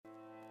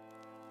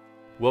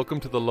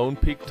Welcome to the Lone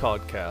Peak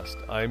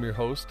ToddCast. I am your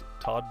host,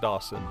 Todd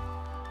Dawson.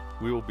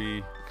 We will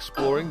be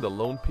exploring the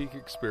Lone Peak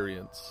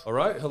experience. All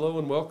right, hello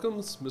and welcome.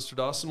 It's Mr.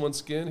 Dawson once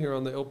again here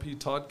on the LP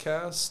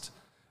ToddCast.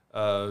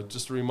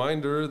 Just a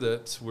reminder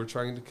that we're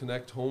trying to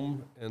connect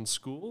home and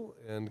school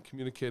and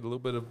communicate a little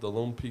bit of the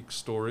Lone Peak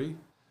story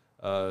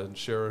and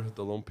share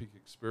the Lone Peak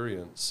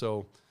experience.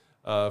 So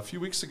a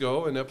few weeks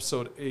ago in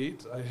episode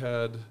 8, I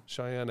had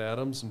Cheyenne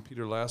Adams and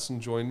Peter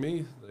Lassen join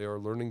me. They are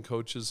learning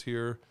coaches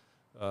here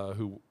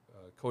who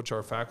coach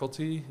our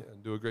faculty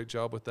and do a great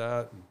job with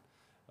that.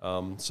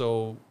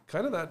 So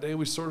kind of that day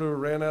we sort of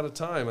ran out of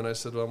time, and I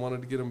said, well, I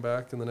wanted to get them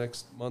back in the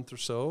next month or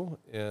so,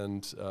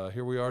 and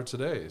here we are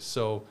today.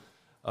 So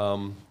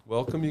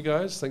welcome, you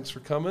guys. Thanks for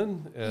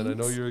coming, and Thanks. I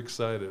know you're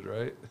excited,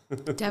 right?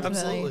 Definitely.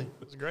 Absolutely.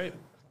 It was great.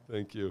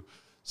 Thank you.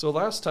 So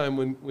last time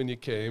when you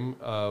came,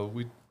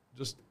 we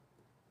just,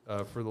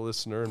 for the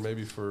listener and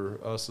maybe for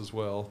us as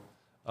well,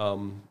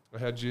 I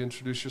had you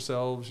introduce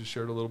yourselves. You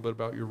shared a little bit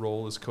about your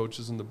role as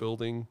coaches in the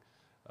building.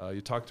 You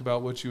talked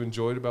about what you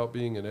enjoyed about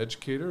being an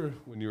educator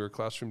when you were a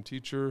classroom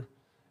teacher.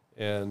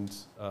 And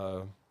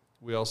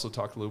we also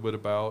talked a little bit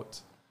about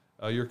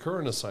your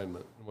current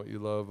assignment and what you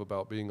love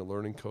about being a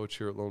learning coach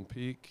here at Lone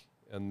Peak.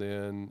 And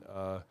then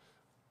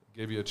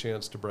gave you a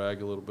chance to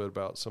brag a little bit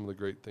about some of the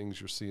great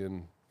things you're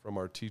seeing from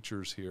our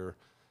teachers here.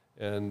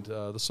 And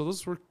so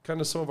those were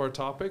kind of some of our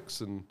topics,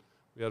 and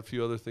we had a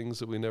few other things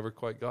that we never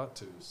quite got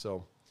to.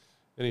 So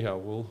anyhow,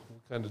 we'll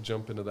kind of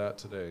jump into that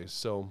today.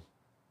 So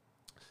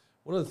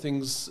one of the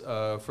things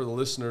for the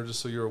listener, just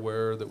so you're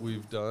aware, that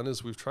we've done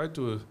is we've tried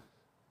to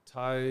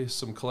tie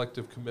some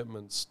collective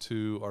commitments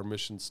to our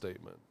mission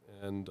statement.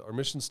 And our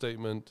mission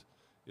statement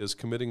is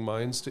committing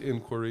minds to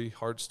inquiry,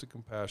 hearts to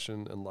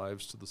compassion, and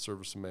lives to the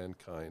service of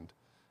mankind.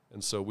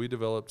 And so we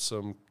developed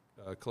some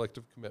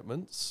collective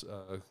commitments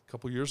a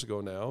couple years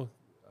ago now.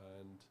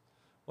 And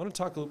I want to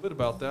talk a little bit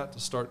about that to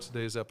start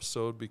today's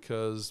episode,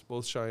 because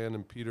both Cheyenne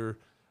and Peter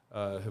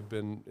have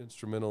been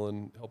instrumental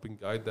in helping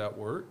guide that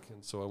work,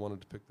 and so I wanted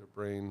to pick their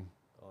brain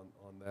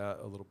on that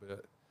a little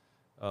bit.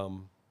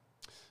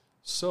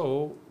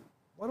 So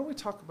why don't we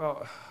talk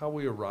about how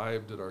we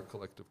arrived at our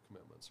collective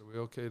commitments? Are we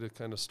okay to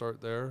kind of start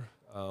there?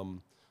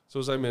 So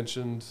as I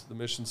mentioned, the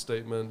mission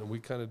statement, and we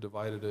kind of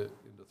divided it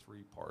into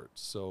 3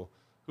 parts. So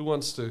who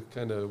wants to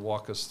kind of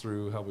walk us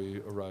through how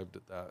we arrived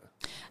at that?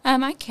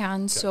 I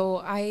can. Okay.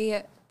 So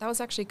that was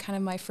actually kind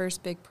of my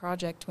first big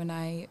project when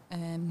I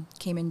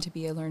came in to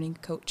be a learning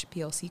coach,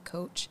 PLC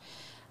coach.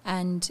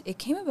 And it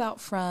came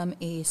about from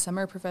a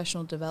summer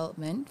professional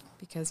development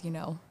because,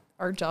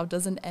 our job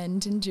doesn't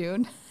end in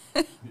June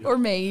or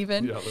May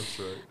even. Yeah, that's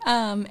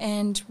right.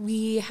 And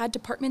we had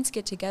departments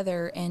get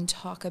together and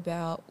talk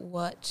about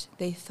what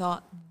they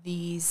thought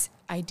these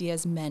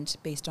ideas meant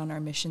based on our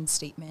mission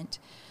statement.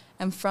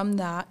 And from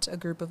that, a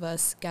group of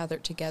us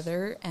gathered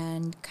together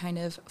and kind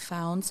of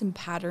found some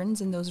patterns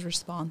in those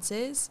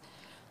responses.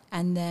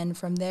 And then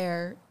from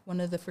there, one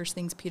of the first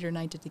things Peter and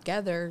I did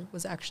together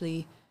was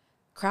actually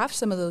craft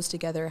some of those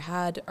together,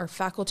 had our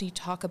faculty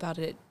talk about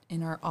it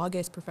in our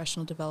August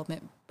professional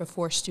development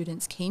before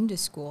students came to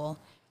school.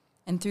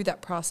 And through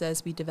that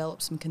process, we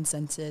developed some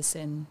consensus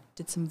and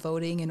did some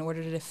voting in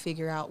order to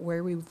figure out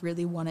where we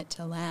really want it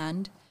to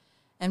land.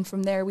 And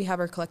from there, we have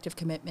our collective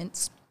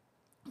commitments,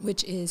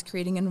 which is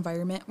creating an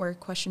environment where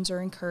questions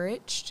are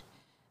encouraged,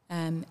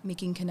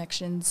 making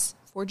connections,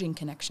 forging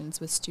connections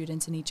with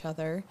students and each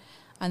other,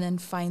 and then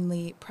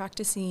finally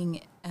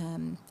practicing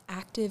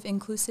active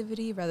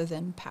inclusivity rather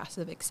than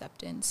passive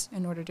acceptance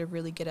in order to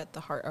really get at the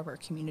heart of our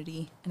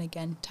community. And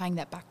again, tying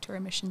that back to our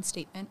mission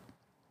statement.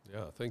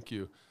 Yeah, thank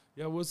you.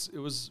 Yeah, it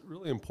was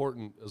really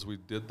important as we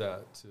did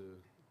that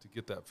to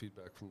get that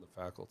feedback from the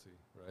faculty,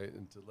 right,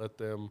 and to let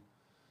them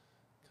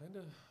kind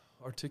of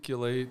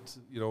articulate,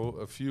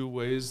 a few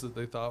ways that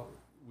they thought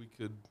we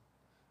could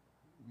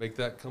make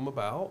that come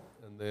about,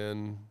 and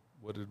then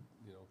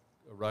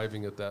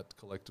arriving at that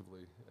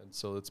collectively. And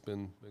so it's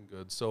been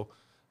good. So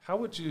how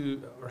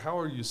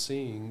are you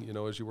seeing,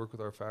 as you work with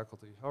our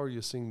faculty, how are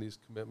you seeing these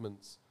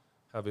commitments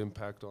have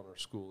impact on our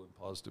school in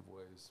positive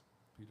ways?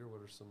 Peter,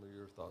 what are some of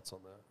your thoughts on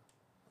that?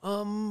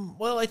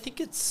 Well, I think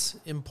it's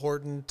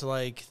important,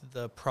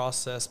 the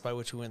process by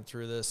which we went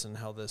through this and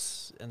how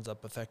this ends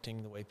up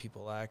affecting the way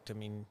people act. I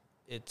mean,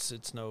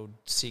 it's no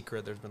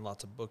secret. There's been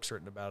lots of books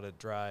written about it,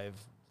 Drive,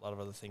 a lot of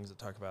other things that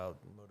talk about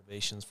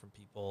motivations from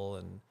people.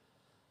 And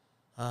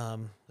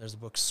there's a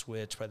book,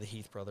 Switch, by the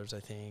Heath brothers,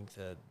 I think,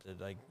 that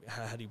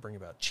how do you bring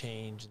about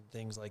change and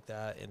things like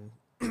that.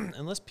 And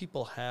unless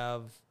people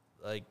have,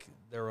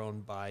 their own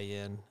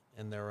buy-in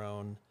and their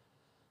own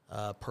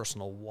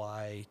personal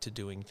why to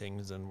doing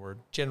things, and we're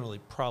generally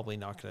probably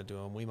not going to do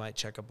them. We might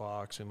check a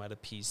box, we might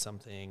appease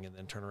something, and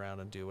then turn around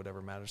and do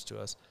whatever matters to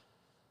us.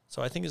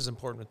 So I think it's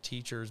important with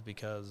teachers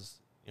because,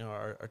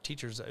 our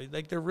teachers,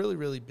 they're really,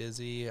 really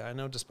busy. I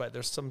know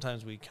there's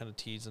sometimes we kind of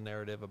tease the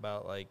narrative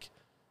about,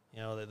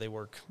 that they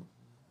work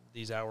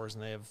these hours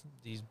and they have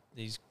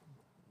these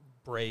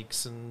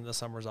breaks and the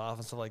summer's off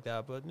and stuff like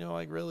that. But,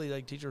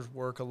 really, teachers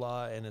work a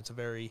lot, and it's a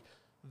very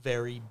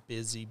very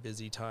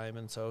busy time.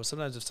 And so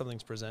sometimes if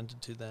something's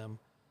presented to them,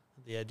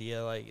 the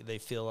idea, like, they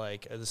feel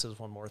like this is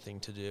one more thing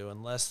to do,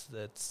 unless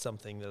that's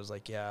something that is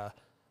like,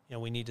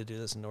 we need to do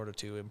this in order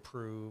to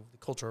improve the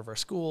culture of our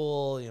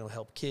school,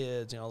 help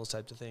kids, all those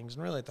types of things.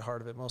 And really at the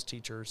heart of it, most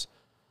teachers,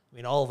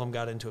 all of them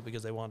got into it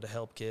because they wanted to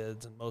help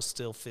kids, and most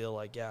still feel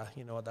like,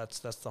 that's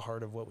the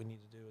heart of what we need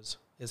to do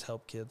is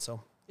help kids.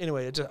 So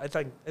anyway, I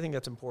think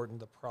that's important,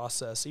 the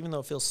process, even though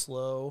it feels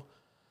slow,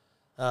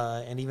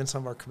 and even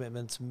some of our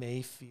commitments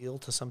may feel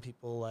to some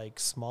people like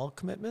small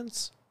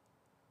commitments.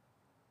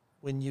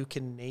 When you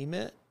can name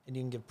it and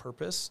you can give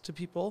purpose to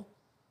people.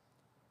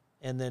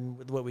 And then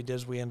what we did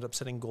is we ended up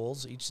setting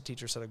goals. Each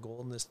teacher set a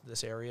goal in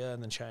this area,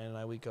 and then Cheyenne and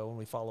I, we go and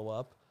we follow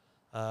up,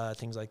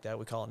 things like that.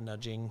 We call it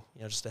nudging,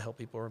 just to help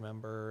people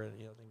remember, and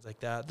things like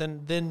that.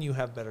 Then you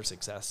have better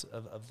success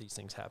of these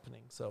things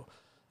happening. So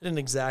I didn't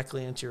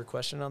exactly answer your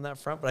question on that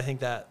front, but I think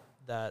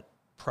that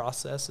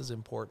process is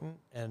important,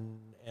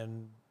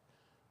 and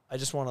I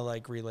just want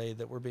to relay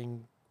that we're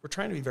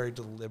trying to be very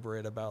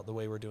deliberate about the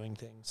way we're doing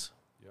things.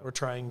 Yep. We're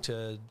trying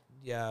to,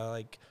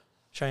 like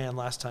Cheyenne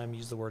last time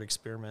used the word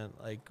experiment.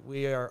 Like,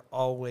 we are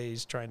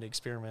always trying to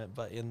experiment,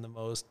 but in the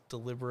most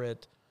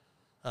deliberate,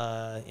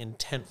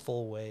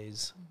 intentful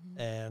ways,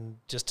 and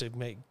just to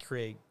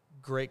create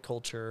great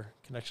culture,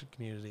 connection,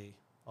 community,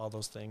 all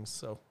those things.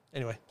 So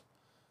anyway.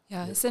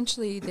 Yeah,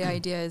 essentially the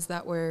idea is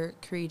that we're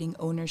creating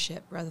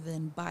ownership rather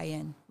than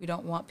buy-in. We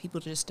don't want people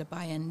just to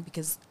buy in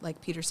because,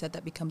 like Peter said,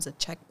 that becomes a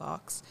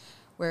checkbox.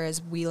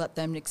 Whereas we let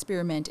them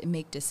experiment and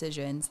make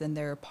decisions, then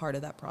they're a part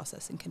of that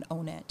process and can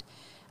own it.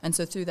 And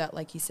so through that,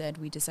 like he said,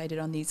 we decided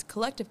on these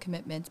collective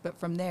commitments, but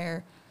from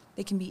there,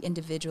 they can be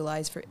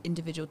individualized for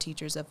individual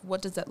teachers of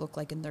what does that look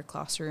like in their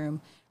classroom.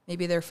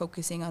 Maybe they're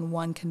focusing on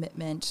one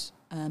commitment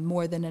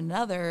more than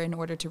another in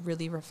order to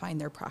really refine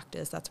their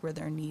practice. That's where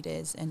their need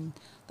is. And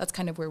that's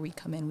kind of where we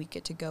come in. We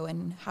get to go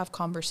and have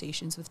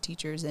conversations with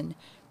teachers and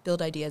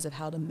build ideas of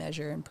how to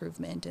measure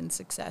improvement and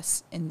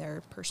success in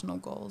their personal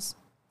goals.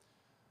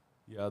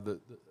 Yeah,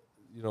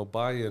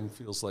 buy-in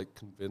feels like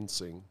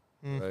convincing,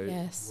 right?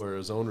 Yes.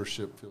 Whereas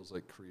ownership feels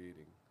like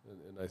creating,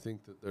 and I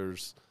think that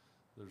there's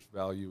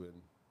value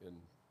in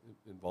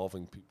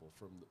involving people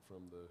from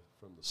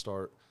the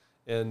start.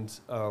 And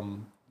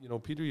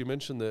Peter, you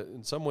mentioned that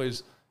in some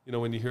ways,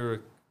 when you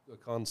hear a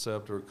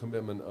concept or a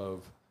commitment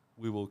of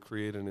we will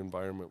create an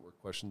environment where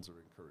questions are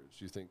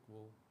encouraged, you think,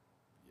 well,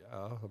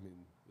 yeah,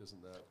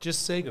 isn't that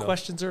just say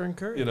questions are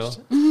encouraged?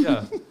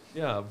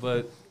 Yeah,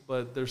 but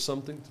there's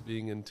something to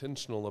being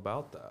intentional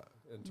about that,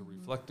 and to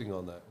reflecting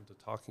on that, and to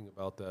talking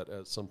about that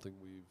as something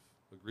we've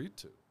agreed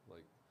to.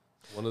 Like,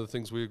 one of the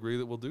things we agree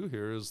that we'll do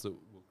here is that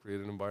we'll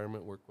create an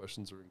environment where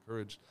questions are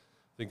encouraged.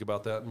 Think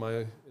about that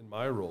in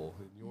my role,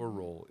 in your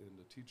role, in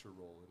the teacher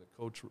role, in a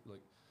coach.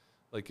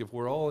 Like if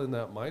we're all in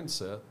that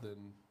mindset,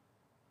 then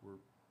we're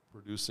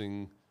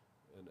producing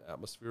an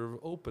atmosphere of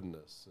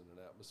openness and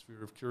an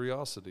atmosphere of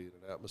curiosity and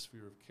an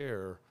atmosphere of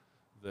care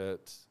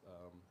that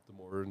the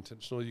more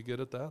intentional you get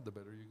at that, the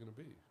better you're going to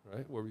be,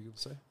 right? What were you going to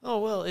say? Oh,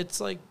 well, it's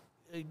like,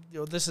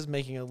 this is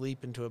making a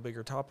leap into a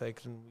bigger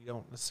topic, and we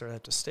don't necessarily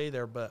have to stay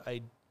there, but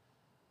I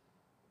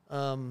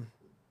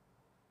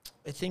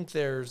think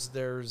there's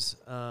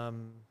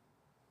I'm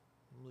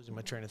losing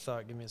my train of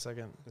thought. Give me a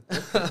second.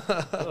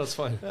 That's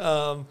fine.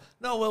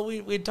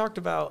 We talked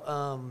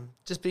about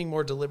just being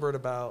more deliberate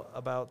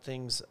about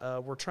things.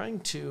 We're trying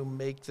to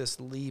make this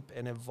leap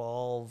and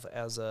evolve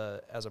as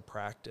a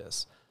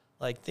practice.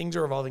 Like, things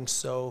are evolving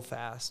so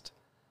fast,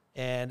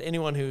 and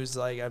anyone who's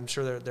like, I'm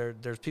sure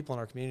there's people in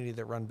our community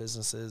that run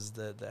businesses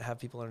that have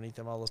people underneath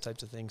them, all those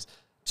types of things.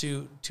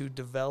 To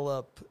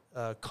develop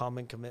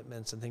common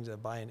commitments and things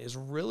that buy-in is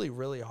really,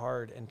 really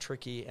hard and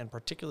tricky, and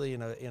particularly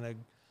in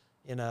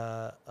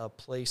a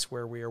place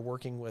where we are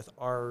working with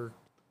our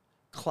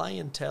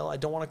clientele. I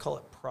don't want to call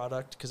it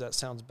product because that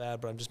sounds bad,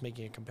 but I'm just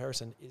making a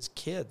comparison. Is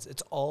kids?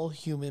 It's all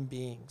human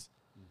beings,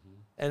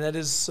 and that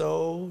is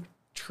so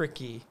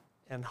tricky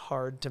and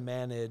hard to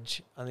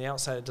manage. On the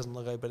outside, it doesn't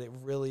look like, but it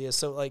really is.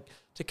 So, like,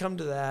 to come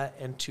to that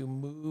and to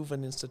move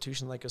an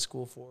institution like a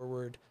school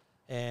forward,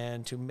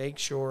 and to make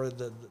sure that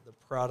the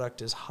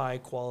product is high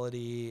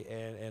quality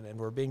and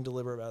we're being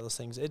deliberate about those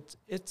things, it's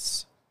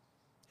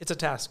a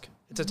task.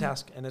 It's a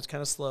task, and it's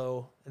kind of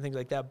slow and things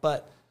like that.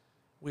 But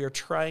we are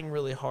trying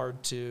really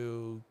hard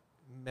to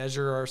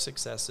measure our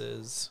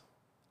successes,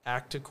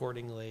 act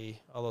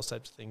accordingly, all those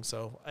types of things.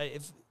 So anyway.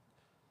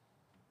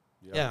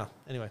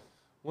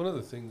 One of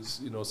the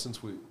things,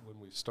 since when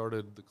we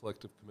started the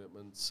collective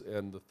commitments,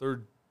 and the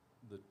third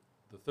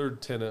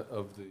tenet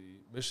of the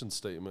mission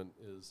statement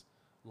is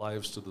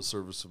lives to the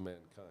service of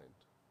mankind.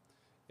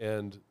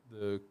 And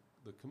the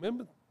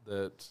commitment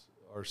that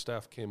our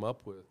staff came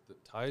up with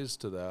that ties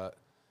to that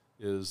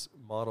is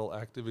model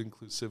active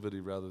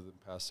inclusivity rather than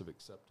passive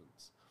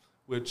acceptance,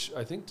 which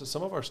I think to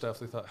some of our staff,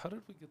 they thought, how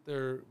did we get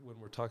there when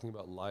we're talking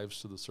about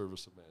lives to the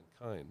service of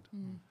mankind,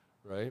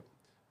 right?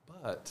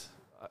 But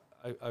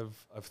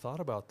I've thought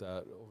about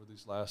that over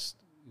this last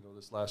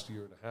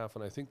year and a half,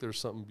 and I think there's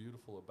something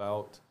beautiful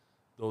about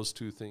those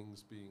two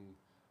things being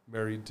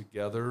married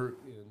together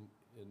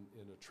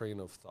in a train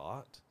of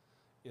thought,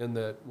 in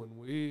that when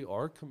we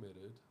are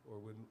committed, or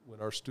when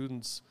our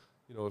students,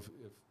 if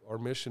our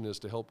mission is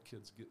to help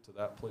kids get to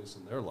that place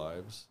in their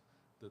lives,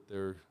 that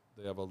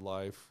they have a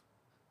life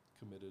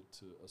committed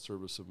to a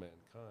service of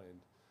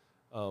mankind,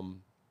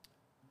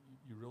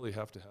 you really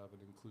have to have an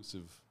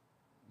inclusive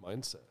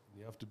mindset.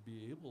 You have to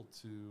be able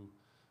to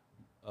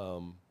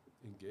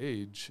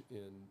engage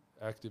in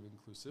active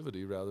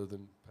inclusivity rather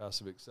than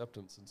passive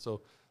acceptance. And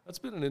so that's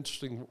been an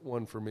interesting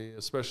one for me,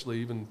 especially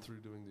even through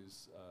doing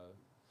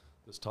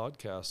this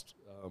ToddCast.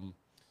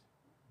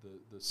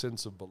 The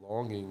sense of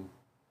belonging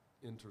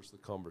enters the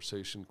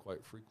conversation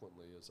quite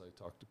frequently as I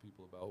talk to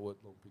people about what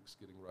Lone Peak's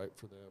getting right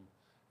for them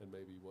and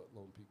maybe what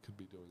Lone Peak could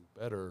be doing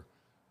better.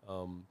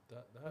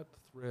 That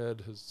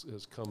thread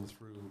has come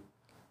through.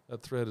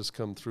 That thread has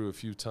come through a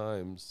few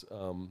times,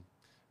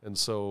 and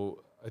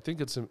so I think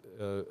it's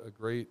a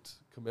great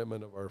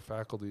commitment of our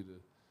faculty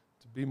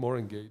to be more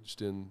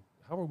engaged in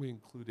how are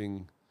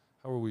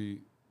we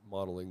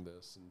modeling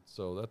this, and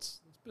so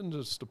it's been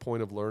just a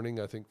point of learning,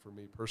 I think, for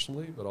me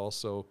personally, but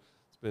also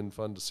it's been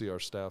fun to see our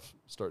staff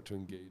start to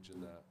engage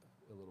in that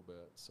a little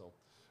bit. So,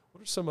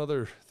 what are some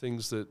other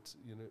things that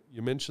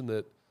you mentioned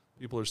that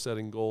people are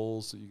setting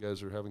goals, that you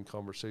guys are having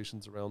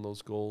conversations around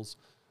those goals?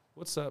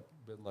 What's that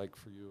been like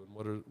for you, and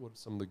what are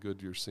some of the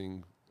good you're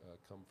seeing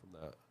come from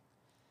that?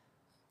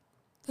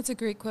 That's a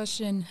great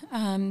question.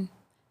 I'm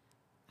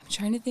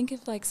trying to think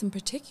of some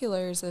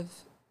particulars of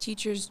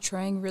teachers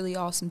trying really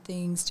awesome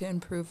things to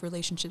improve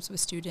relationships with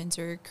students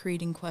or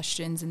creating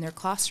questions in their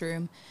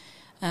classroom.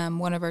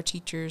 One of our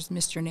teachers,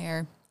 Mr.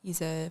 Nair,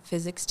 he's a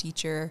physics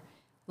teacher.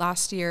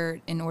 Last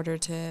year, in order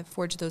to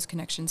forge those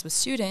connections with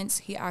students,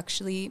 he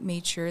actually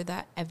made sure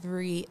that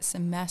every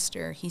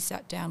semester he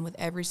sat down with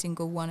every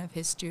single one of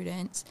his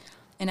students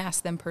and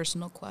asked them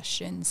personal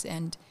questions.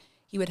 And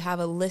he would have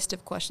a list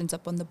of questions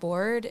up on the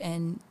board,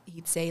 and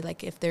he'd say,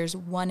 if there's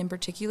one in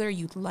particular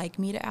you'd like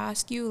me to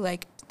ask you,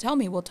 tell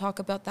me, we'll talk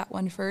about that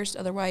one first.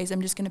 Otherwise,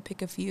 I'm just going to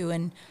pick a few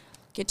and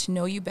get to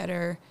know you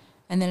better.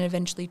 And then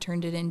eventually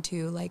turned it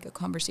into a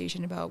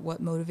conversation about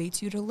what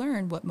motivates you to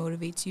learn, what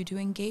motivates you to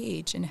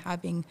engage, and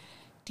having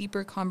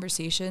deeper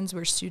conversations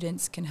where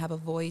students can have a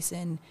voice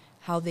in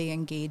how they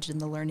engage in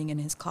the learning in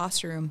his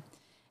classroom.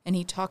 And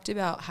he talked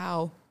about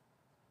how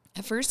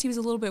at first he was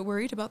a little bit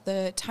worried about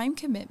the time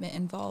commitment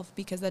involved,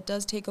 because that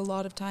does take a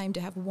lot of time to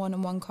have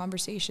one-on-one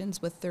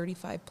conversations with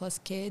 35 plus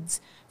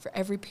kids for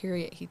every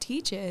period he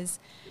teaches.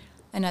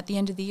 And at the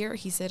end of the year,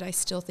 he said, I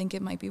still think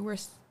it might be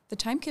worth the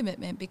time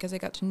commitment because I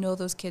got to know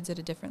those kids at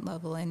a different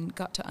level and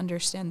got to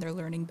understand their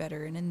learning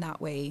better. And in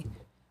that way,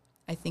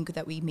 I think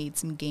that we made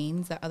some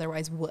gains that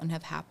otherwise wouldn't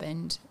have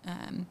happened.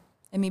 And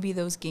maybe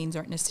those gains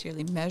aren't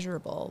necessarily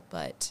measurable,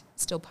 but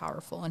still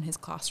powerful in his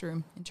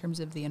classroom in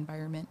terms of the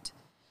environment.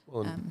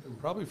 Well, and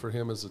probably for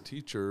him as a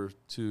teacher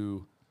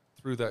to,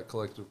 through that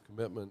collective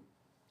commitment,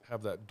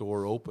 have that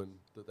door open,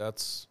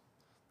 that's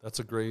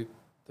a great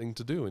thing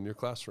to do in your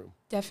classroom.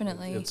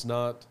 Definitely. It's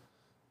not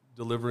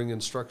delivering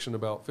instruction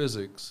about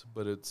physics,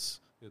 but it's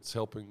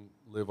helping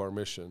live our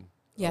mission.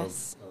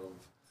 Yes.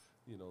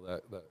 Of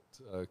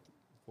that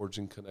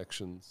forging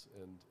connections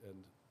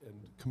and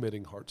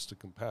committing hearts to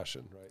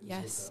compassion, right?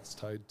 Yes. Is what that's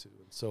tied to.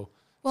 And so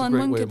well, it's a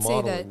great and one way could of say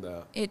modeling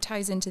that it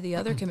ties into the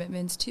other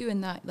commitments too,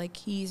 in that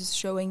he's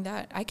showing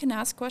that I can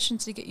ask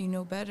questions to get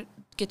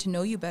to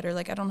know you better.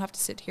 I don't have to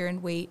sit here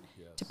and wait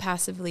to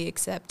passively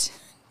accept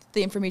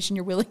the information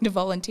you're willing to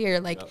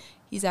volunteer.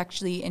 He's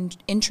actually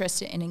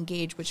interested and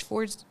engaged, which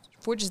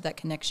forges that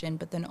connection.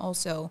 But then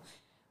also,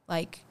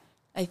 I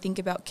think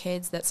about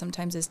kids that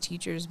sometimes as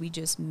teachers we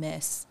just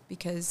miss,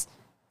 because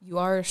you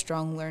are a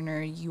strong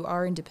learner, you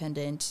are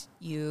independent,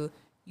 you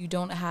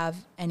don't have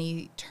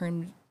any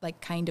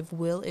kind of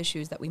will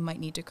issues that we might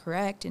need to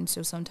correct, and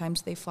so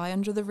sometimes they fly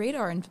under the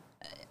radar, and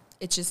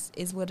it just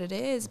is what it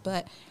is.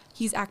 But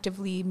he's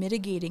actively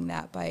mitigating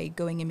that by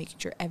going and making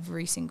sure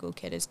every single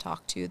kid is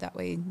talked to. That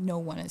way no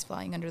one is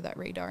flying under that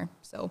radar.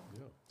 So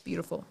it's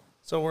beautiful.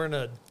 So we're in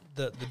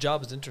the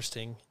job is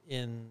interesting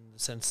in the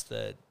sense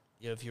that,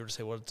 if you were to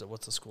say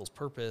what's the school's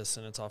purpose,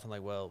 and it's often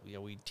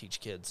we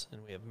teach kids,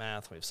 and we have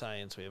math, we have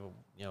science, we have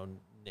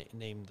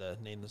name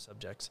the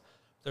subjects.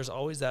 There's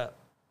always that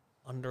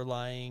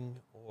underlying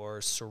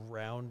or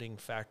surrounding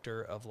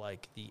factor of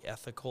the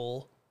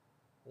ethical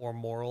or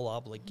moral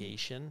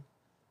obligation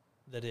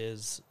that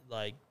is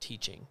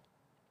teaching.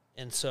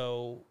 And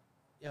so,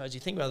 as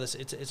you think about this,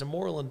 it's a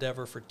moral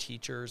endeavor for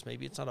teachers.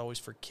 Maybe it's not always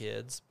for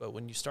kids, but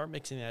when you start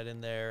mixing that in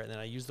there, and then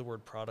I used the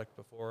word product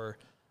before,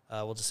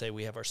 we'll just say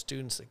we have our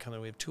students that come in.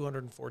 We have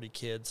 240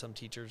 kids. Some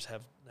teachers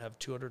have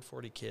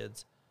 240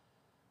 kids.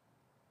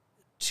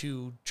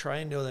 To try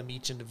and know them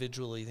each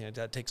individually,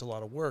 that takes a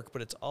lot of work,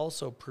 but it's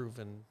also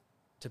proven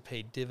to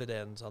pay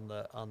dividends on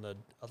the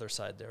other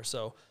side there.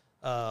 So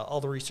all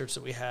the research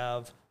that we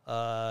have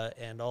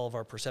and all of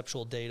our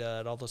perceptual data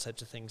and all those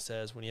types of things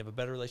says when you have a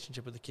better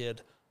relationship with the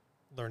kid,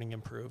 learning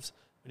improves.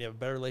 When you have a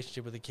better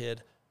relationship with the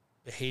kid,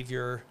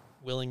 behavior,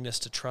 willingness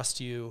to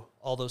trust you,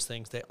 all those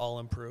things, they all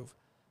improve.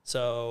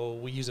 So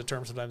we use a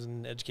term sometimes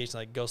in education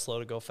like go slow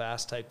to go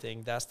fast type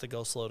thing. That's the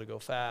go slow to go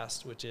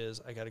fast, which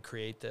is I got to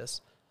create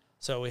this.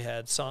 So we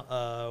had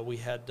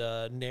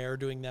Nair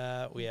doing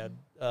that. We had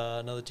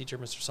another teacher,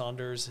 Mr.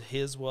 Saunders.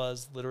 His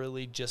was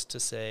literally just to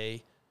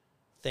say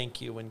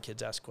thank you when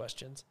kids ask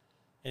questions.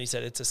 And he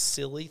said it's a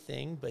silly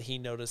thing, but he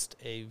noticed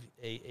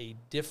a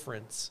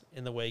difference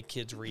in the way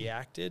kids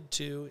reacted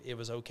to it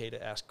was okay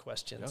to ask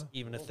questions,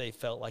 even if they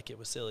felt like it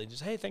was silly.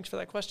 Just, hey, thanks for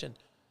that question.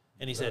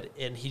 And he said,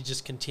 and he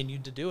just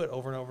continued to do it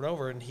over and over and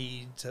over. And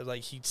he said,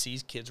 like, he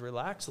sees kids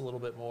relax a little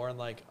bit more and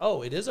like,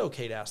 oh, it is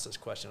okay to ask this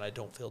question. I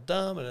don't feel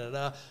dumb.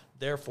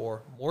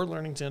 Therefore, more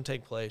learning's going to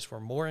take place. We're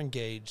more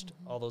engaged,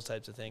 all those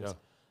types of things.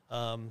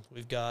 Yeah.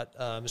 We've got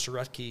Mr.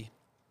 Rd.2,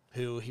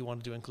 who he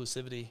wanted to do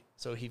inclusivity.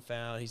 So he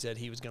said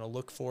he was going to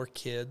look for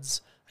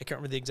kids. I can't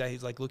remember the exact,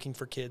 he's like looking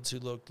for kids who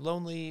looked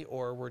lonely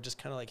or were just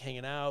kind of like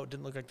hanging out,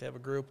 didn't look like they have a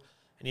group.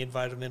 And he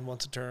invited them in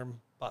once a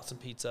term, bought some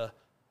pizza,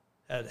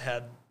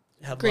 had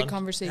great lunch,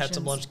 conversations. had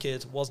some lunch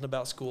kids, wasn't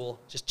about school,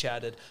 just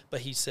chatted.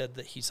 But he said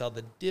that he saw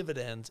the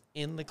dividends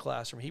in the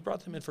classroom. He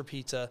brought them in for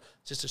pizza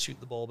just to shoot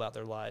the bull about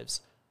their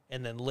lives.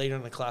 And then later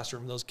in the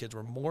classroom, those kids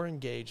were more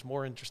engaged,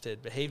 more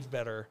interested, behaved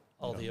better,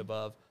 all the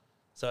above.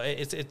 So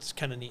it's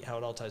kind of neat how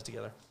it all ties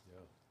together. Yeah,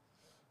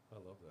 I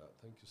love that.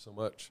 Thank you so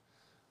much.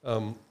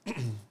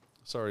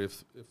 Sorry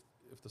if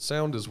the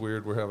sound is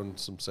weird. We're having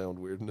some sound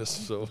weirdness,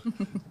 so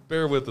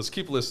bear with us.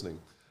 Keep listening.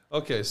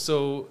 Okay,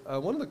 so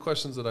one of the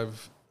questions that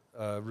I've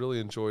really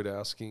enjoyed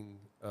asking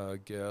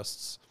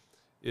guests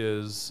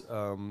is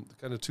kind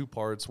of two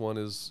parts. One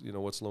is,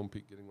 what's Lone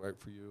Peak getting right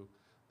for you?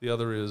 The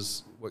other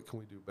is, what can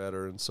we do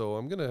better? And so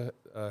I'm going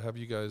to have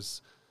you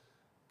guys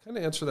kind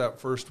of answer that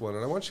first one.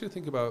 And I want you to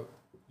think about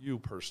you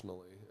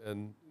personally.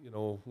 And,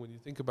 when you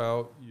think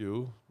about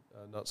you,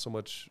 not so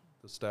much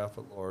the staff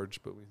at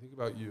large, but when you think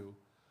about you,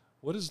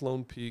 what is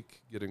Lone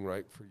Peak getting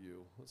right for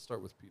you? Let's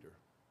start with Peter.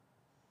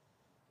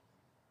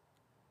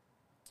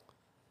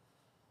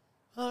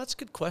 Oh, that's a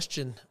good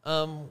question.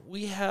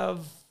 We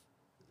have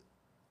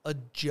a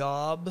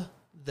job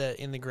that,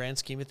 in the grand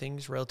scheme of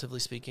things, relatively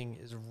speaking,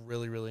 is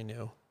really, really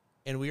new.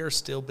 And we are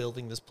still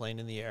building this plane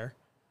in the air,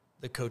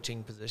 the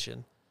coaching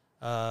position.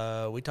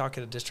 We talk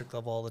at a district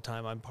level all the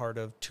time. I'm part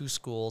of 2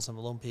 schools. I'm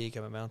at Lone Peak,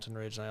 I'm at Mountain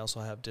Ridge, and I also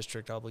have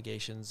district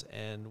obligations.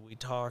 And we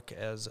talk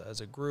as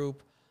a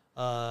group,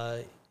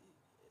 the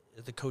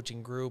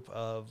coaching group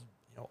of,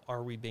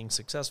 are we being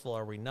successful?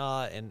 Are we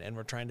not? And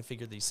we're trying to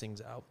figure these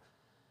things out.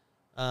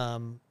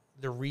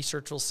 The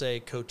research will say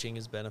coaching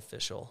is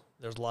beneficial.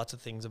 There's lots of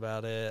things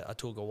about it.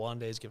 Atul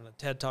Gawande has given a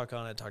TED Talk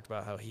on it, talked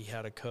about how he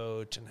had a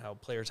coach and how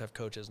players have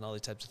coaches and all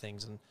these types of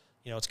things. And,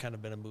 it's kind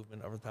of been a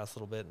movement over the past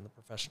little bit in the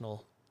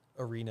professional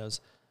arenas.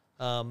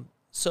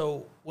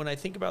 So when I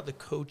think about the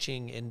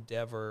coaching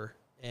endeavor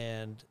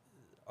and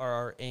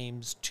our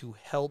aims to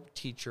help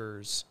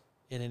teachers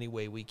in any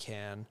way we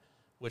can,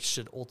 which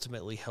should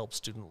ultimately help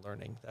student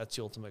learning, that's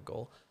the ultimate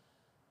goal.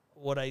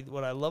 What I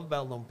love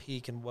about Lone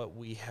Peak and what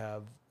we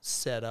have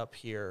set up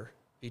here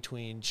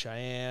between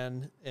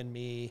Cheyenne and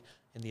me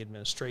and the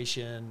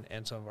administration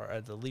and some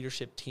of the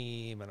leadership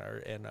team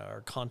and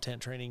our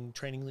content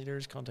training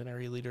leaders, content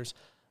area leaders,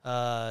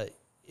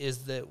 is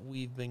that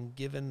we've been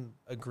given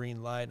a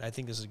green light. I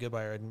think this is good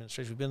by our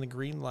administration. We've been the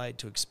green light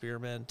to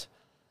experiment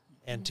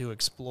and to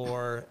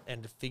explore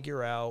and to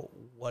figure out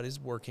what is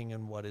working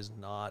and what is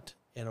not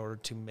in order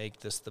to make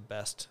this the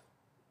best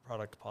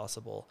product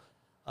possible.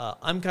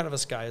 I'm kind of a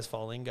sky is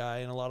falling guy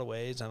in a lot of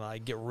ways, and I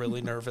get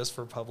really nervous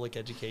for public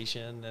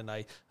education, and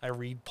I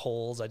read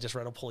polls. I just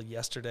read a poll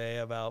yesterday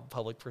about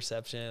public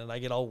perception, and I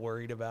get all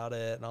worried about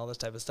it and all this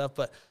type of stuff.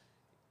 But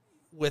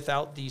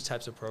without these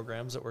types of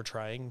programs that we're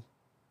trying,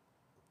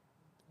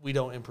 we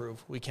don't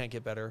improve. We can't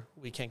get better.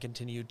 We can't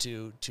continue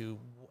to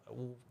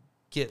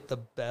get the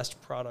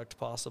best product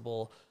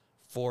possible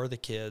for the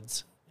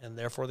kids and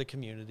therefore the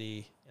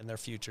community and their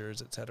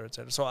futures, et cetera, et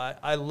cetera. So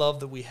I love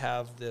that we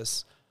have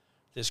this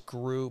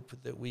group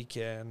that we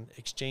can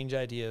exchange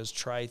ideas,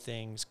 try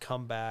things,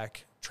 come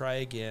back, try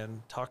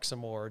again, talk some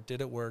more. Did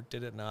it work?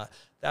 Did it not?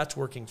 That's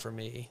working for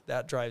me.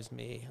 That drives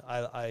me.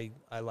 I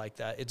like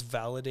that. It's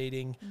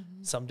validating.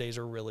 Mm-hmm. Some days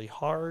are really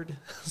hard.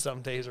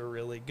 Some days are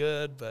really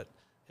good. But,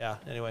 yeah,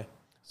 anyway.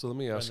 So let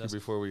me ask you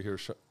before we hear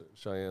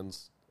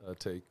Cheyenne's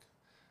take.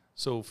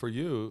 So for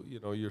you,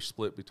 you're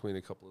split between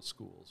a couple of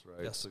schools,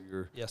 right? Yes. So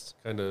you're yes.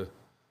 kind of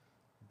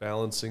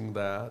balancing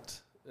that.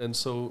 And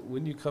so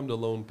when you come to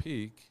Lone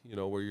Peak,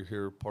 where you're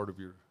here part of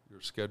your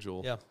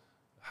schedule,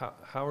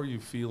 how are you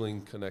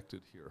feeling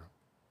connected here?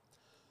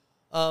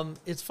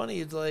 It's funny.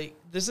 It's like,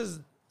 this is,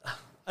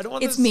 I don't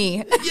want it's me.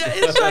 Yeah,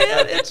 it's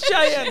Cheyenne. It's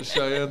Cheyenne.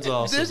 Cheyenne's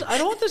awesome. I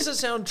don't want this to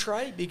sound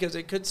trite because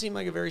it could seem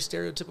like a very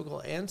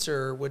stereotypical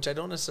answer, which I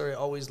don't necessarily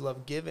always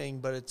love giving,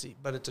 but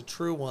it's a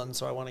true one,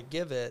 so I want to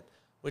give it,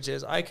 which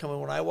is I come in,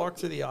 when I walk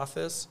through the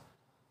office,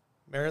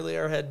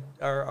 Marilee,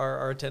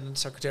 our attendant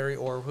secretary,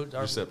 or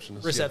our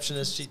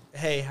receptionist. She,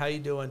 hey, how you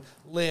doing?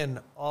 Lynn,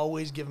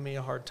 always giving me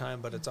a hard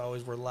time, but it's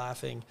always we're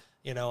laughing.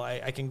 You know,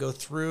 I can go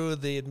through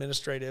the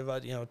administrative,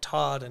 you know,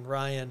 Todd and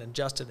Ryan and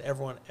Justin,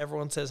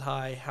 everyone says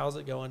hi, how's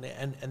it going?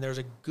 And there's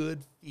a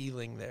good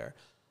feeling there.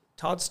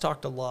 Todd's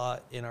talked a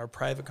lot in our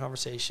private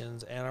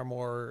conversations and our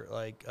more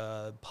like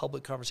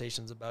public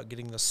conversations about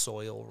getting the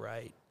soil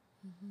right.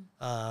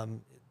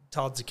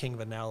 Todd's the king of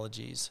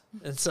analogies.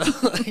 And so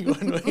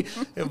like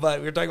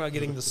but we're talking about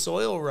getting the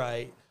soil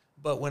right.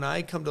 But when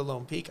I come to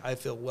Lone Peak, I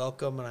feel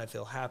welcome and I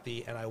feel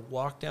happy, and I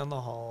walk down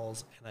the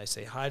halls and I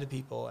say hi to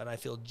people, and I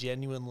feel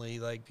genuinely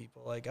like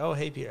people like, oh,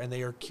 hey, Peter, and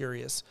they are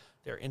curious.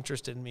 They're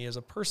interested in me as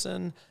a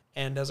person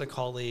and as a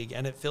colleague,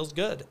 and it feels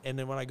good. And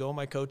then when I go in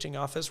my coaching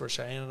office where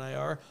Cheyenne and I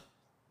are,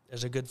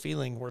 there's a good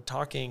feeling. We're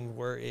talking,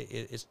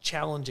 it's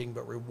challenging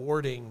but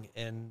rewarding,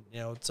 and you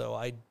know, so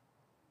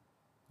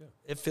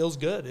it feels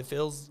good. It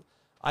feels.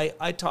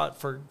 I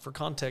taught, for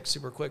context,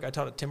 super quick, I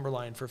taught at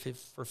Timberline for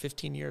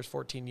 15 years,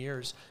 14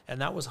 years, and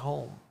that was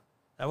home.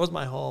 That was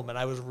my home, and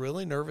I was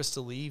really nervous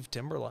to leave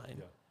Timberline.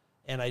 Yeah.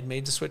 And I'd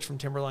made the switch from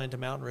Timberline to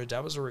Mountain Ridge.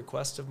 That was a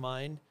request of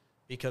mine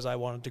because I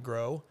wanted to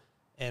grow.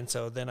 And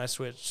so then I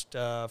switched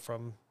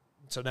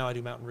so now I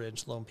do Mountain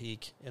Ridge, Lone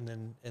Peak, and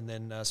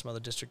then some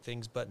other district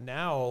things. But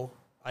now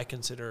I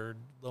consider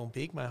Lone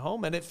Peak my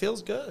home, and it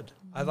feels good.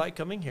 Mm-hmm. I like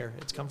coming here.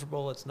 It's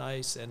comfortable, it's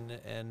nice, and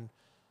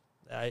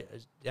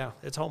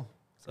it's home.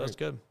 So it's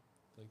good.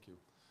 Thank you.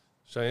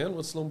 Cheyenne,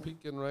 what's Lone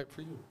Peak getting right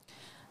for you?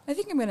 I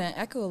think I'm going to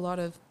echo a lot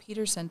of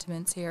Peter's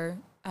sentiments here.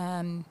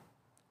 I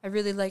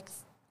really like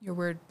your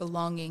word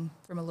belonging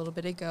from a little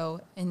bit ago,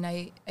 and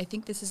I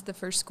think this is the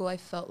first school I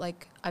felt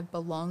like I've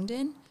belonged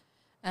in.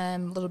 A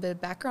little bit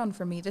of background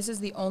for me. This is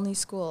the only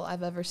school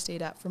I've ever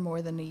stayed at for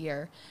more than a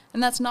year.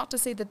 And that's not to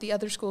say that the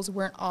other schools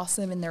weren't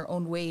awesome in their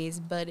own ways,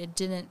 but it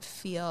didn't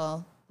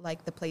feel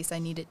like the place I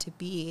needed to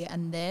be.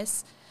 And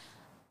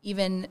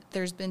even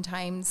there's been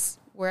times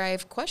where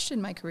I've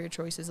questioned my career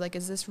choices, like,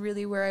 is this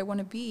really where I want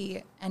to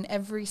be? And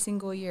every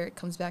single year it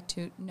comes back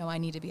to, no, I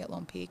need to be at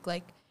Lone Peak.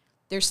 Like,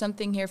 there's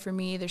something here for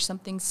me. There's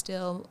something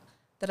still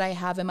that I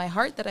have in my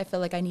heart that I feel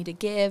like I need to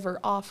give or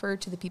offer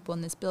to the people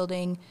in this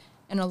building.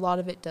 And a lot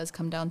of it does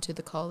come down to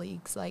the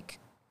colleagues. Like,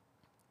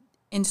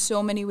 in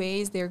so many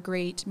ways, they're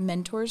great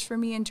mentors for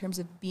me in terms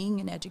of being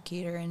an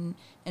educator and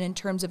in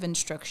terms of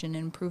instruction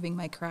and improving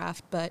my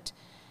craft. But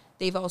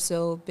they've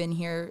also been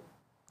here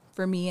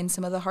for me in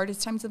some of the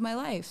hardest times of my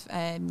life.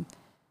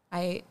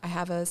 I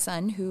have a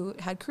son who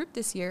had croup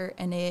this year,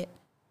 and it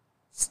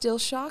still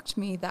shocked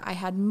me that I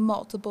had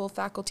multiple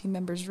faculty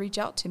members reach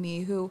out to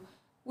me who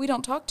we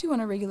don't talk to on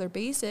a regular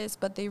basis,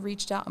 but they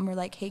reached out and were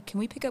like, hey, can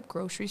we pick up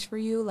groceries for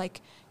you? Like,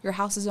 your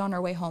house is on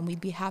our way home.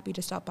 We'd be happy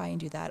to stop by and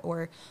do that.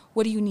 Or,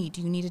 what do you need?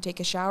 Do you need to take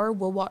a shower?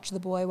 We'll watch the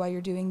boy while you're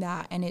doing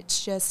that. And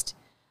it's just,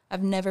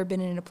 I've never been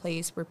in a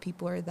place where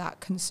people are that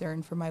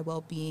concerned for my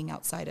well-being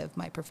outside of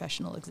my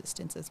professional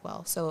existence as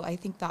well. So I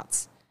think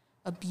that's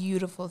a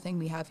beautiful thing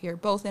we have here,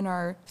 both in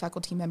our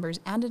faculty members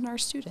and in our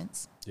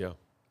students. Yeah.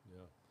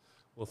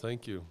 Well,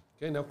 thank you.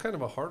 Okay, now kind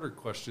of a harder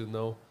question,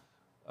 though.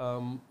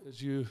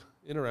 As you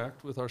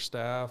interact with our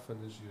staff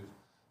and as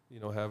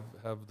you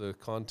have the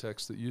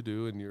context that you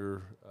do in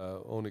your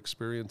own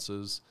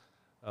experiences,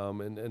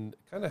 and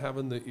kind of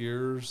having the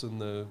ears and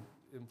the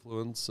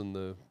influence and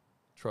the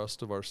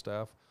trust of our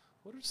staff,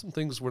 what are some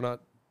things we're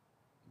not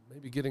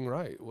maybe getting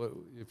right? What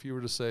if you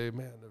were to say,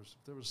 man,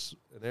 there was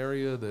an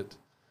area that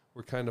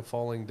we're kind of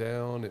falling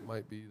down, it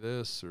might be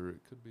this, or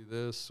it could be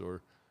this,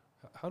 or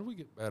how do we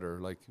get better?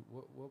 Like,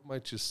 what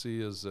might you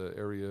see as an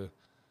area?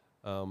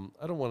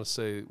 I don't want to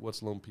say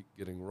what's Lone Peak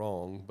getting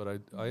wrong,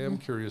 but I am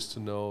curious to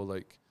know,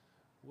 like,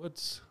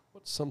 what's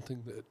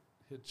something that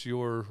hits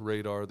your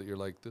radar that you're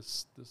like,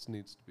 this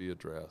needs to be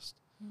addressed.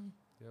 Do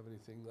you have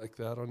anything like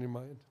that on your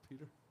mind,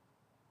 Peter?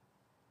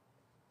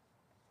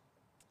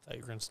 I thought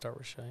you were going to start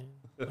with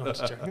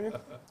Cheyenne.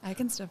 I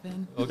can step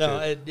in.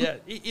 Okay. No,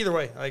 either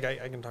way, I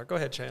can talk. Go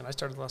ahead, Cheyenne. I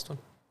started the last one.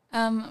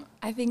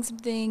 I think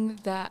something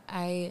that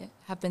I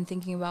have been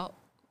thinking about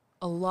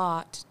a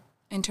lot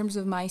in terms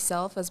of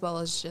myself as well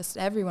as just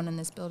everyone in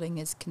this building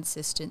is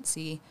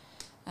consistency.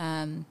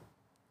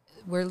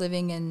 We're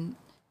living in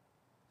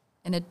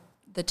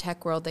the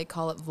tech world, they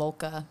call it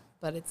VUCA,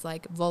 but it's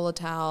like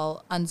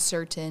volatile,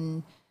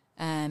 uncertain.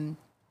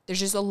 There's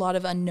just a lot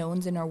of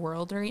unknowns in our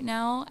world right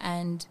now.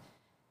 And,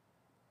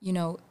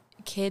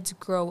 kids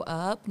grow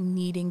up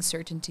needing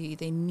certainty.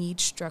 They need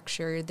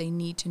structure. They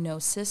need to know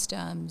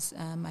systems.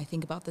 I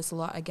think about this a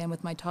lot, again,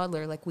 with my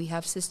toddler. Like, we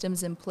have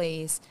systems in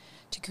place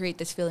to create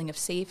this feeling of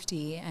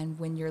safety. And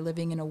when you're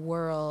living in a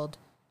world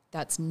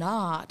that's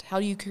not, how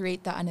do you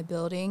create that in a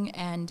building?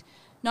 And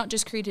not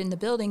just create it in the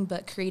building,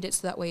 but create it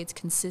so that way it's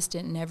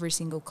consistent in every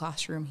single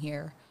classroom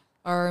here.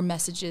 Are our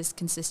messages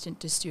consistent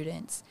to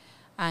students?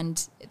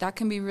 And that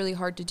can be really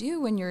hard to do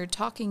when you're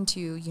talking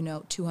to,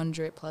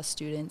 200 plus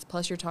students,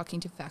 plus you're talking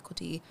to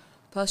faculty,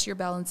 plus you're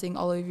balancing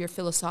all of your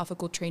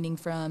philosophical training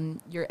from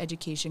your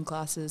education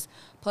classes,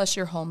 plus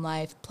your home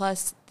life,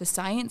 plus the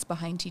science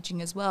behind teaching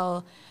as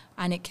well.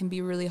 And it can be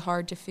really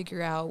hard to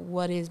figure out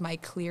what is my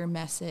clear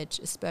message,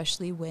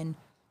 especially when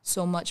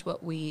so much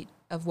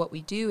of what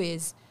we do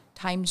is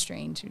time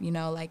strained.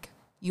 Like,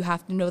 you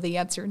have to know the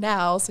answer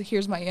now, so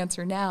here's my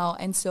answer now.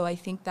 And so I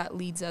think that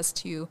leads us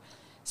to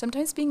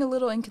sometimes being a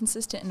little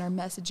inconsistent in our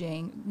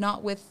messaging,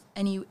 not with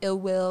any ill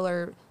will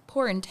or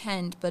poor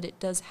intent, but it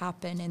does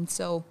happen. And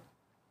so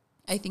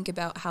I think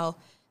about how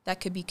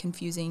that could be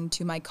confusing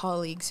to my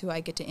colleagues who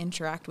I get to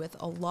interact with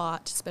a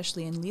lot,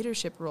 especially in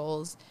leadership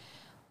roles,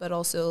 but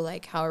also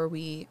like how are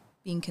we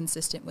being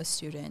consistent with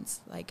students?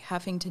 Like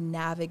having to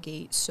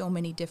navigate so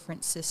many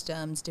different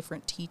systems,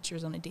 different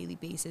teachers on a daily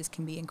basis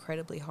can be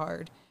incredibly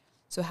hard.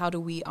 So how do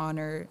we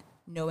honor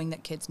knowing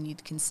that kids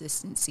need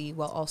consistency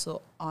while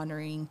also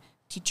honoring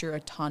teacher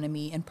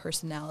autonomy and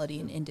personality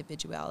and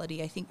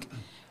individuality? I think,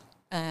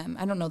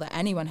 I don't know that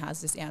anyone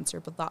has this answer,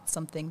 but that's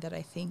something that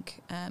I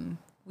think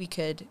we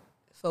could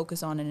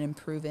focus on and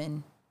improve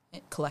in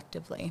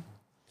collectively.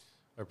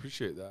 I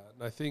appreciate that.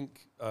 And I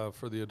think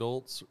for the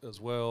adults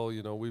as well,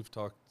 you know, we've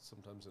talked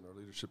sometimes in our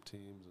leadership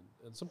teams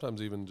and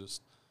sometimes even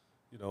just,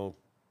 you know,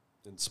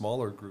 in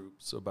smaller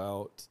groups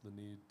about the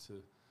need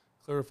to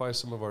clarify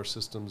some of our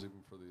systems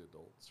even for the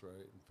adults, right?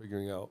 And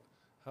figuring out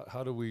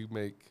how do we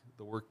make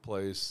the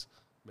workplace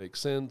make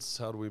sense?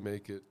 How do we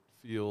make it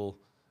feel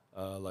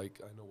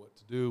like I know what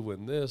to do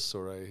when this,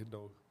 or I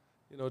know,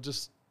 you know,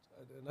 just,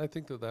 and I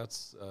think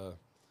that's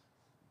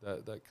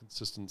that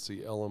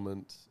consistency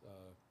element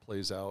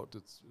plays out.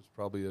 It's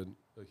probably a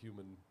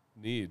human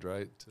need,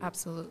 right?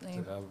 Absolutely. To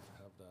have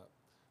that.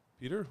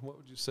 Peter, what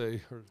would you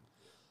say?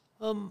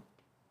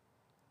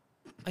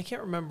 I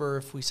can't remember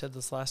if we said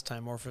this last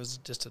time or if it was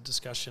just a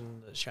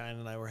discussion that Cheyenne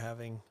and I were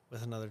having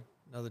with another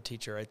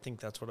teacher. I think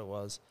that's what it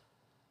was.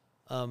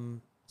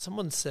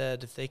 Someone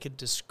said if they could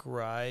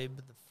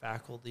describe the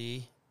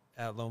faculty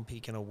at Lone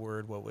Peak in a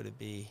word, what would it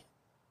be?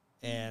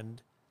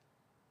 And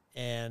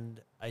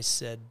I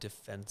said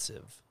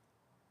defensive.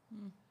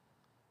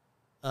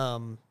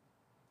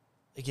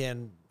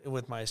 Again,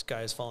 with my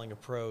sky is falling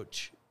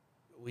approach,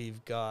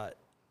 we've got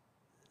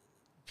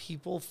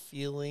people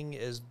feeling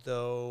as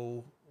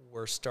though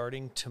we're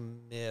starting to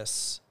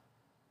miss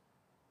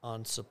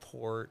on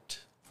support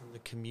from the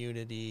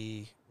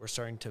community. We're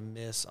starting to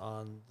miss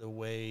on the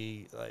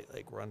way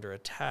like we're under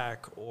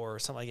attack or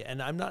something like that.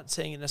 And I'm not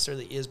saying it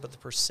necessarily is, but the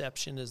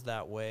perception is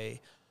that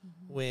way.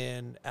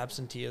 When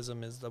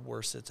absenteeism is the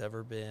worst it's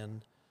ever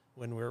been,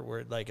 when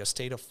we're like a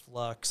state of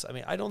flux. I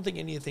mean, I don't think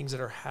any of the things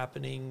that are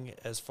happening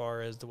as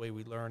far as the way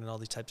we learn and all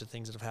these types of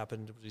things that have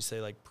happened, as we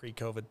say, like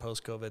pre-COVID,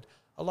 post-COVID,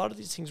 a lot of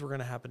these things were going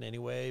to happen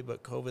anyway,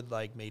 but COVID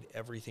like made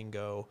everything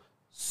go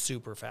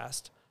super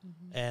fast.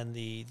 And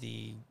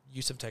the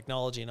use of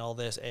technology and all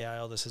this, AI,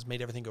 all this has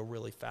made everything go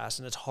really fast.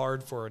 And it's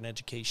hard for an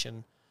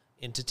education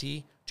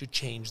entity to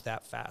change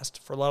that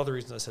fast. For a lot of the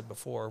reasons I said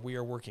before, we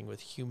are working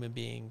with human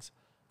beings,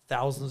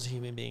 thousands of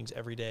human beings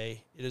every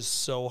day. It is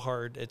so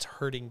hard. It's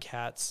herding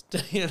cats,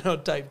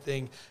 type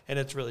thing. And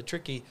it's really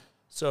tricky.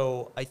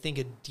 So I think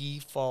a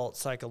default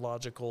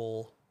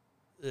psychological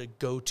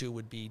go-to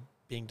would be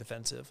being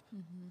defensive.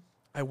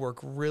 I work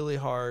really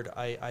hard.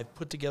 I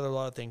put together a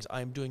lot of things.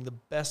 I'm doing the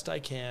best I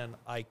can.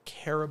 I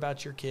care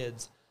about your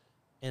kids.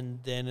 And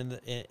then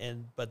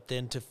but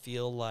then to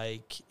feel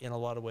like in a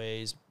lot of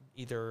ways,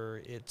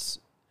 either it's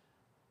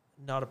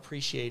not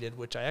appreciated,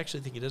 which I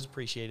actually think it is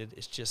appreciated.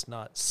 It's just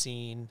not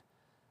seen.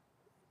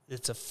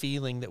 It's a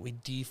feeling that we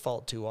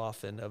default to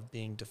often of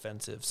being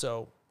defensive.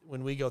 So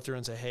when we go through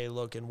and say, hey,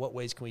 look, in what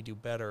ways can we do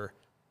better?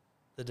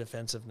 The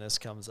defensiveness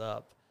comes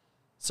up.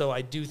 So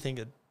I do think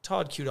that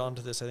Todd cued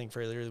onto this, I think,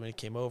 fairly early when he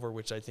came over,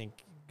 which I think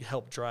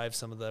helped drive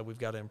some of the, we've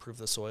got to improve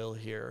the soil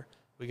here.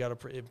 We got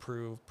to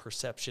improve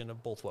perception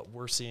of both what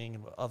we're seeing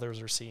and what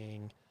others are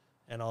seeing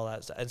and all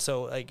that stuff. And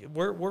so like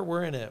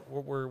we're in it.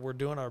 We're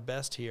doing our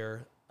best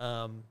here.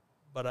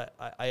 But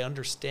I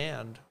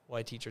understand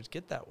why teachers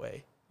get that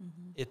way.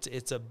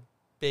 It's a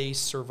base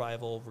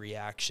survival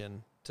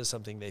reaction to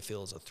something they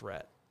feel is a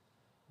threat.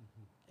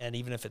 And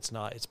even if it's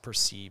not, it's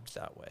perceived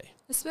that way.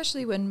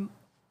 Especially when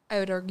I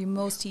would argue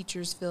most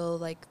teachers feel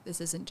like this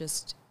isn't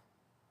just,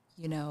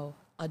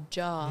 a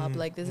job.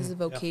 Like this is a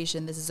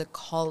vocation. This is a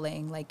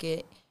calling. Like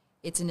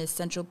it's an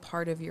essential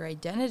part of your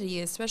identity,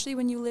 especially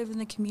when you live in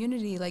the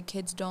community. Like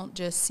kids don't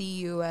just see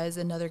you as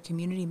another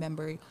community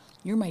member.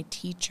 You're my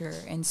teacher.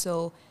 And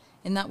so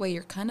in that way,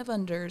 you're kind of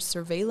under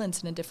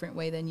surveillance in a different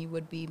way than you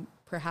would be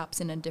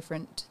perhaps in a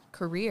different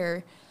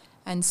career.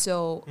 And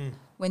so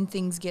when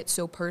things get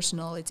so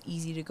personal, it's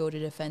easy to go to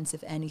defense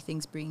if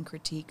anything's being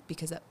critiqued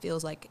because that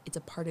feels like it's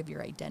a part of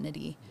your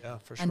identity. Yeah,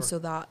 for sure. And so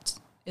that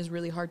is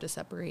really hard to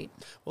separate.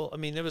 Well, I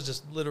mean, it was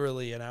just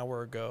literally an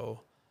hour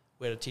ago.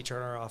 We had a teacher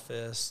in our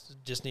office,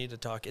 just needed to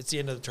talk. It's the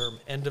end of the term.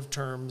 End of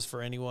terms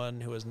for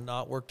anyone who has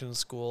not worked in a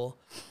school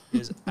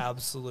is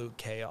absolute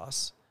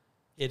chaos.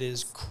 It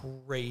is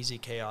crazy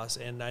chaos.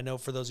 And I know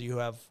for those of you who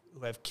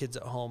have kids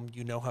at home,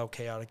 you know how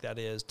chaotic that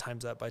is.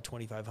 Times that by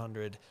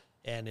 2,500.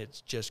 And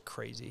it's just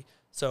crazy.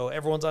 So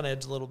everyone's on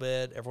edge a little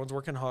bit. Everyone's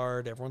working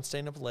hard. Everyone's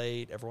staying up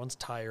late. Everyone's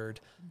tired,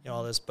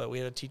 all this. But we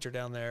had a teacher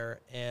down there,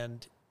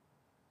 and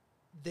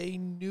they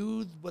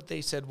knew what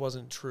they said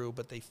wasn't true,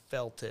 but they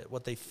felt it.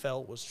 What they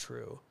felt was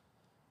true.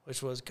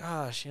 which was,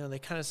 gosh, they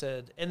kind of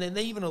said, and then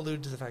they even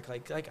alluded to the fact,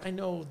 like I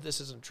know this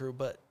isn't true,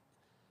 but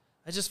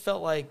I just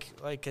felt like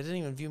I didn't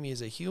even view me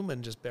as a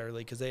human, just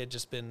barely, because they had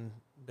just been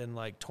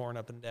like torn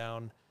up and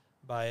down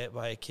by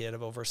a kid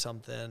over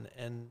something,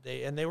 and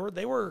they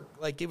were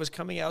like, it was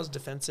coming out as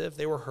defensive.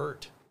 They were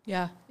hurt.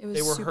 Yeah, it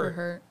was super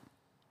hurt.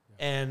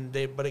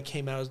 But it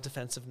came out as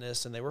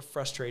defensiveness, and they were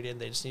frustrated.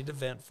 They just needed to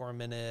vent for a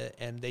minute,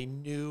 and they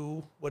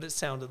knew what it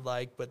sounded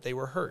like, but they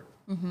were hurt.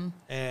 Mm-hmm.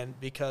 And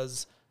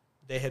because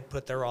they had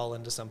put their all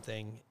into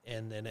something,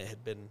 and then it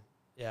had been,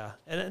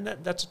 and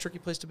that's a tricky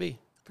place to be.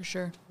 For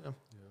sure. Yeah.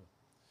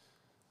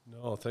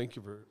 No, thank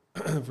you for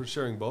for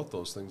sharing both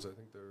those things. I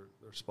think they're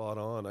spot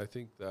on. I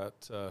think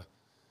that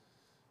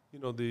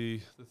the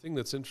thing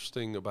that's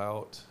interesting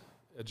about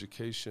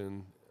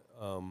education,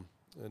 and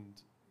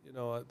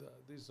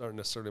these aren't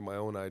necessarily my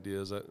own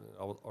ideas.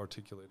 I'll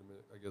articulate them,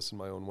 I guess, in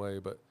my own way.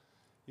 But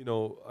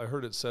I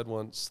heard it said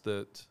once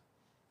that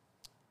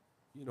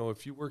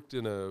if you worked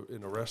in a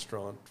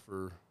restaurant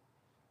for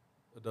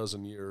a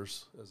dozen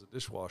years as a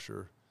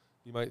dishwasher,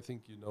 you might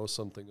think you know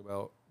something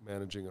about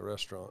managing a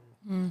restaurant.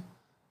 Mm.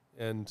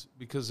 And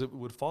because it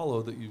would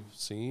follow that you've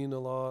seen a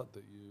lot,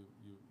 that you've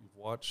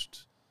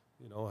watched,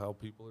 how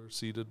people are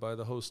seated by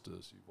the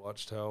hostess. You've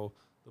watched how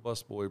the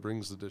busboy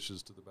brings the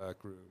dishes to the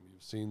back room.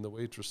 You've seen the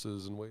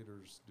waitresses and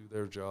waiters do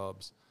their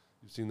jobs.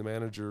 You've seen the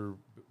manager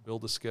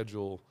build a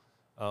schedule.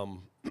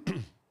 And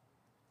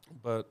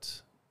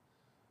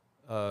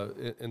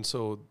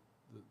so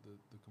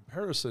the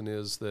comparison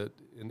is that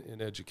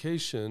in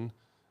education,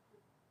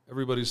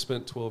 everybody's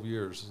spent 12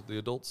 years. The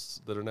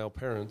adults that are now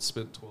parents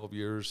spent 12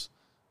 years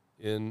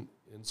in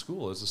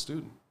school as a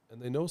student,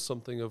 and they know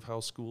something of how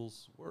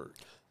schools work.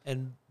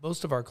 And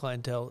most of our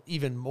clientele,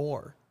 even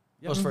more,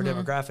 Yeah. most of our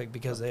Mm-hmm. demographic,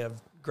 because they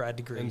have grad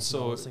degrees And and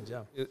so all those things.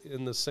 Yeah.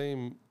 in the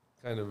same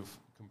kind of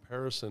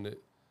comparison,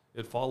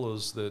 it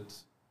follows that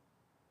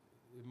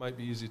it might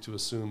be easy to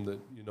assume that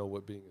you know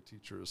what being a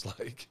teacher is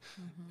like.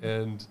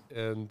 Mm-hmm.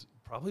 And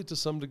probably to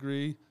some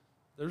degree,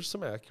 there's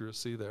some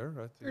accuracy there,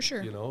 I think. For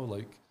sure.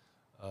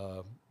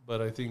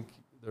 But I think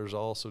there's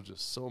also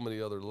just so many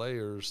other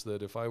layers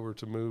that if I were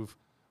to move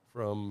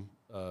from,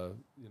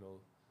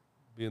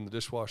 being the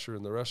dishwasher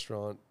in the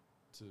restaurant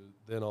to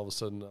then all of a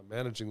sudden I'm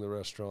managing the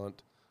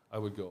restaurant, I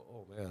would go,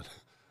 oh man,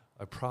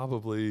 I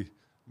probably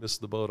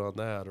missed the boat on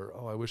that, or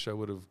I wish I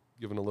would have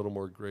given a little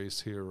more grace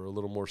here or a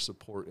little more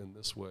support in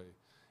this way.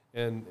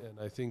 And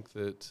I think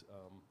that,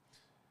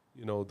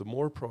 the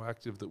more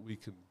proactive that we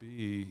can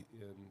be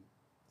in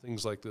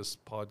things like this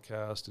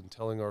podcast and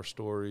telling our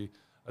story,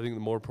 I think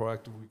the more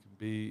proactive we can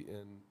be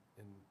in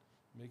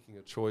making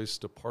a choice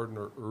to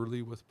partner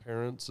early with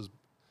parents is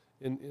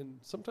in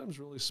sometimes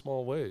really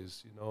small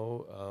ways,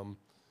 and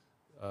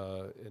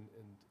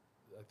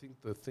I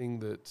think the thing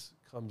that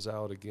comes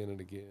out again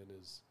and again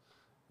is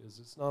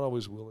it's not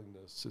always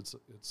willingness. It's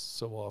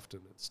so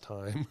often it's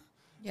time.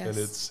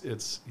 Yes. And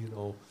it's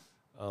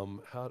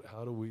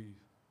how do we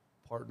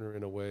partner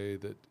in a way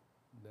that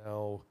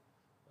now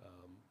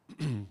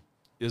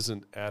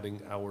isn't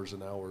adding hours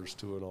and hours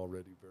to an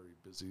already very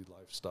busy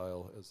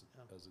lifestyle as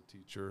a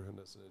teacher and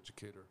as an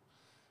educator.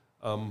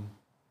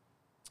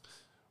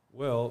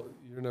 Well,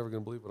 you're never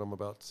going to believe what I'm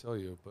about to tell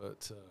you,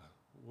 but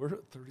we're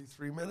at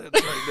 33 minutes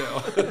right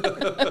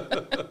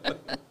now.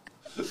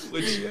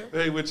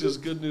 Which is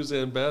good news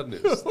and bad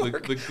news. We're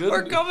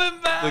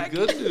coming back. The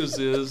good news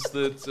is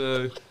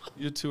that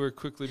you two are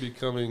quickly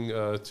becoming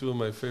two of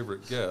my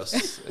favorite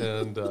guests,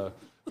 and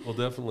we'll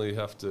definitely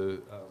have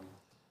to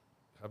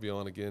have you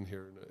on again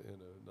here in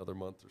another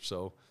month or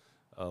so.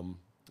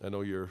 I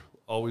know you're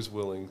always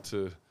willing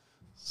to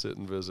sit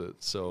and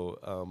visit.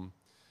 So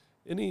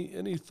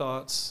any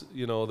thoughts,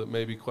 that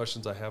maybe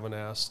questions I haven't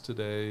asked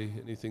today,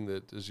 anything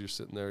that as you're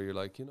sitting there, you're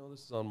like,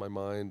 this is on my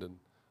mind, and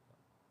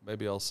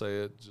maybe I'll say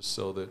it just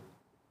so that,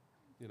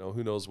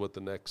 who knows what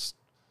the next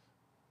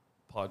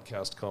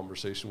podcast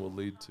conversation will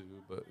lead to.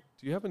 But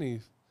do you have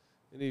any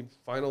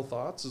final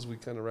thoughts as we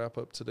kind of wrap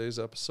up today's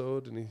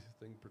episode?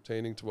 Anything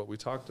pertaining to what we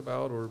talked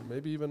about, or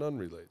maybe even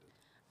unrelated?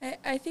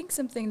 I think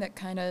something that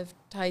kind of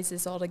ties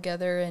this all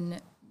together,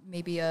 and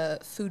maybe a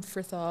food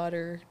for thought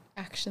or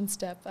action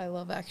step, I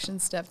love action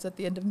steps at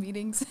the end of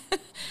meetings,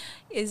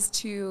 is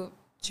to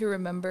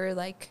remember,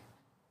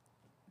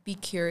 be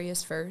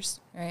curious first,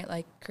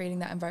 right? Creating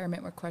that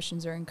environment where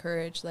questions are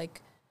encouraged.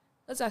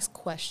 Let's ask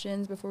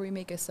questions before we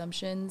make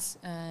assumptions.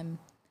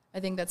 I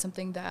think that's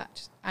something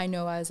that I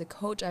know as a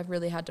coach I've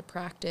really had to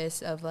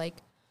practice of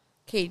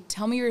okay,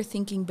 tell me your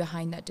thinking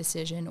behind that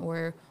decision,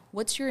 or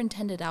what's your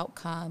intended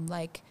outcome?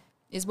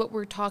 Is what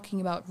we're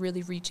talking about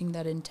really reaching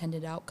that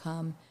intended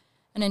outcome?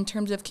 And in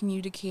terms of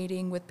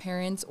communicating with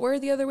parents, or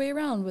the other way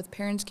around, with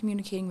parents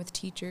communicating with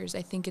teachers,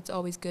 I think it's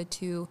always good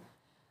to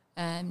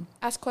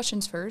ask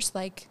questions first.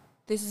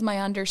 This is my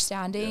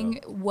understanding.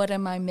 Yeah. What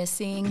am I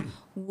missing?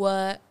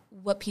 What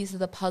piece of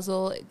the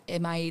puzzle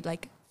am I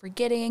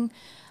forgetting?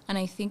 And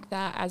I think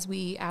that as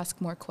we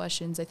ask more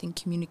questions, I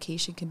think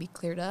communication can be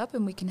cleared up,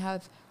 and we can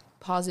have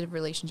positive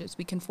relationships.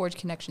 We can forge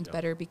connections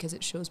better because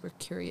it shows we're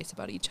curious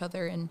about each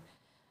other, and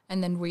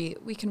And then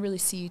we can really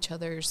see each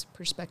other's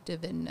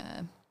perspective and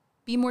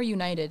be more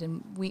united.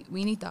 And we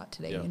need that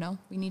today, Yeah. you know?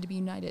 We need to be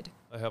united.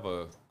 I have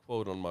a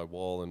quote on my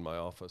wall in my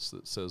office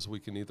that says, we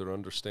can either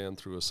understand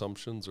through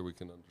assumptions or we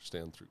can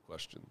understand through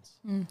questions.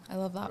 I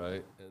love that.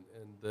 Right?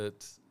 And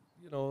that,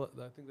 you know,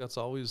 I think that's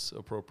always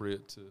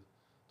appropriate to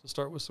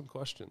start with some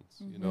questions,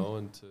 you know,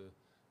 and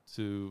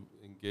to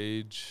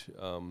engage.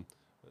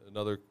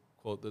 Another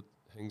quote that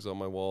hangs on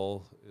my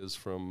wall is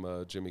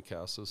from Jimmy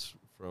Cassis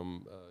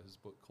from his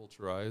book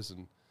Culture Eyes,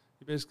 and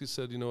he basically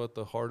said, you know, at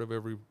the heart of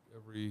every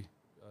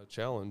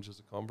challenge is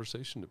a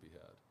conversation to be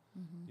had,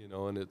 you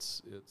know, and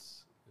it's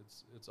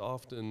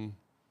often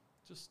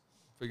just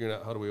figuring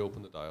out how do we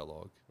open the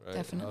dialogue, right?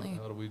 Definitely.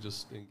 How do we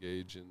just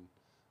engage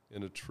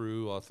in a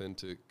true,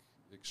 authentic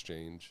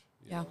exchange,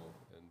 you know?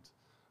 And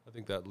I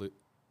think that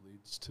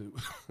leads to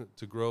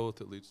to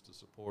growth. It leads to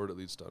support. It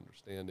leads to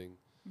understanding.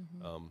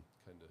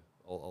 Kind of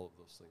all of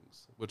those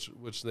things,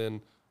 which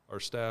then our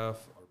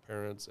staff, our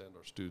parents, and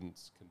our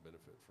students can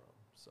benefit from.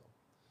 So,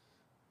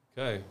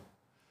 okay.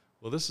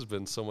 Well, this has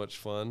been so much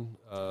fun.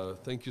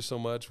 Thank you so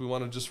much. We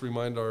want to just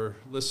remind our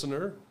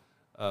listener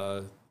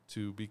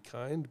to be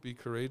kind, be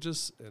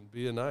courageous, and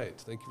be a knight.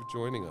 Thank you for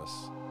joining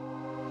us.